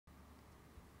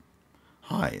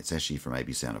Hi, it's Ashley from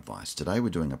AB Sound Advice. Today we're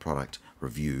doing a product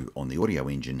review on the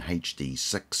Audioengine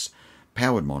HD6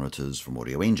 powered monitors from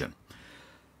Audioengine.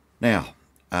 Now,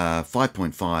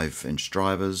 5.5 inch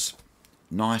drivers,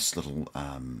 nice little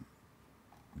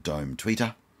dome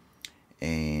tweeter,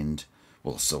 and,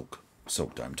 well, silk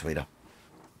dome tweeter,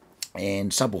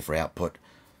 and subwoofer output,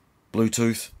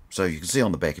 Bluetooth. So you can see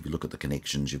on the back, if you look at the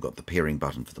connections, you've got the pairing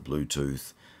button for the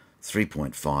Bluetooth,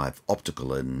 3.5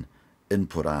 optical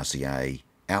input RCA,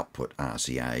 output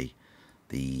RCA,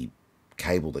 the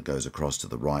cable that goes across to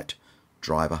the right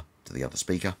driver to the other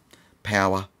speaker,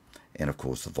 power, and of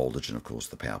course the voltage, and of course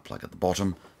the power plug at the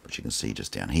bottom, which you can see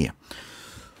just down here.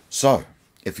 So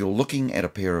if you're looking at a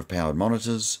pair of powered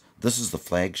monitors, this is the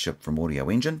flagship from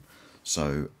Audioengine.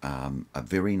 So a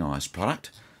very nice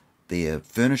product. Their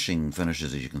finishes,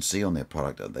 as you can see on their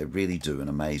product, they really do an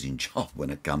amazing job when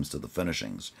it comes to the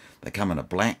finishings. They come in a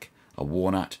black, a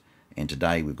walnut, and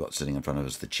today we've got sitting in front of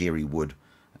us the cherry wood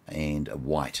and a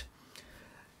white.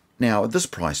 Now at this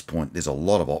price point, there's a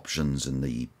lot of options in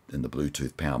the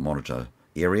Bluetooth power monitor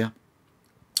area.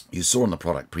 You saw in the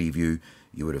product preview,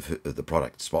 you would have heard, the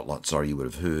product spotlight, sorry, you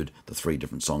would have heard the 3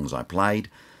 different songs I played.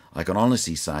 I can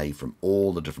honestly say from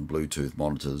all the different Bluetooth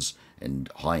monitors and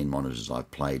high-end monitors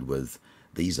I've played with,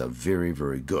 these are very,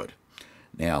 very good.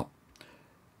 Now,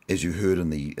 as you heard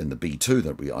in the B2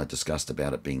 that I discussed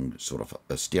about it being sort of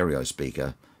a stereo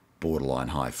speaker, borderline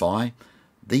hi-fi,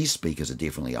 these speakers are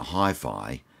definitely a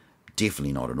hi-fi,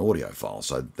 definitely not an audiophile.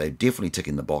 So they're definitely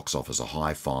ticking the box off as a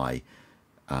hi-fi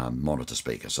monitor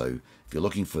speaker. So if you're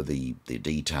looking for the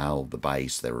detail, the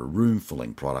bass, they're a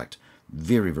room-filling product.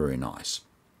 Very, very nice.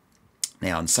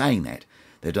 Now, in saying that,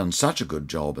 they've done such a good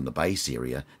job in the bass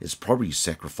area, it's probably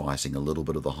sacrificing a little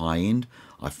bit of the high end.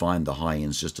 I find the high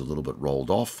end's just a little bit rolled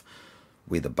off,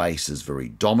 where the bass is very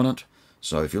dominant.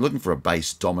 So if you're looking for a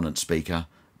bass dominant speaker,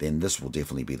 then this will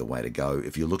definitely be the way to go.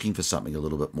 If you're looking for something a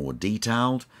little bit more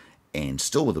detailed and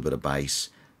still with a bit of bass,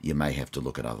 you may have to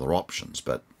look at other options.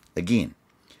 But again,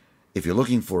 if you're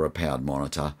looking for a powered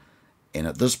monitor, and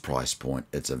at this price point,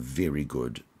 it's a very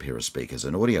good pair of speakers.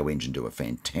 And Audioengine do a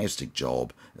fantastic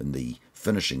job in the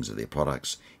finishings of their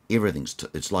products. Everything's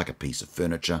it's like a piece of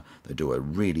furniture. They do a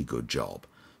really good job.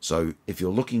 So if you're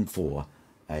looking for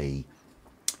a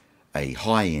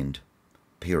high-end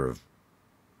pair of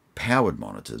powered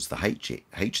monitors, the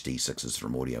HD6s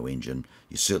from Audioengine,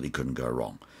 you certainly couldn't go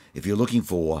wrong. If you're looking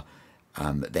for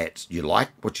that you like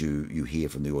what you hear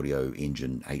from the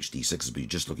Audioengine HD6s, but you're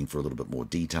just looking for a little bit more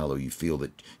detail, or you feel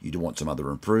that you do want some other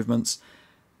improvements,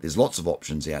 there's lots of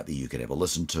options out there you could have a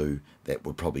listen to that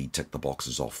would probably tick the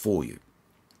boxes off for you.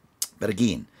 But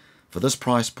again, for this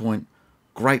price point,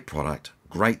 great product,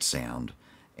 great sound,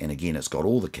 and again, it's got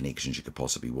all the connections you could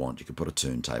possibly want. You could put a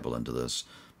turntable into this,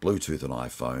 Bluetooth and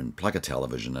iPhone, plug a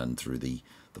television in through the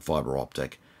fiber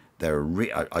optic.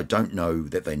 I don't know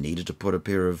that they needed to put a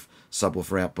pair of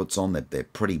subwoofer outputs on. They're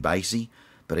pretty bassy,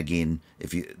 but again,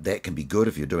 that can be good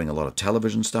if you're doing a lot of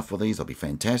television stuff with these. They'll be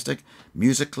fantastic.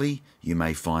 Musically, you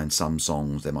may find some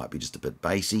songs that might be just a bit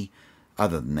bassy.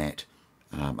 Other than that,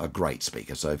 a great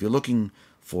speaker. So if you're looking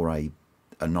for a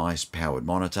nice powered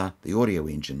monitor, the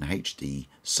Audioengine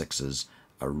HD6s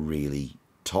are really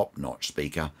top-notch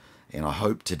speaker. And I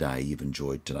hope today you've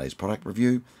enjoyed today's product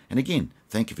review. And again,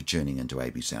 thank you for tuning into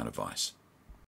AB Sound Advice.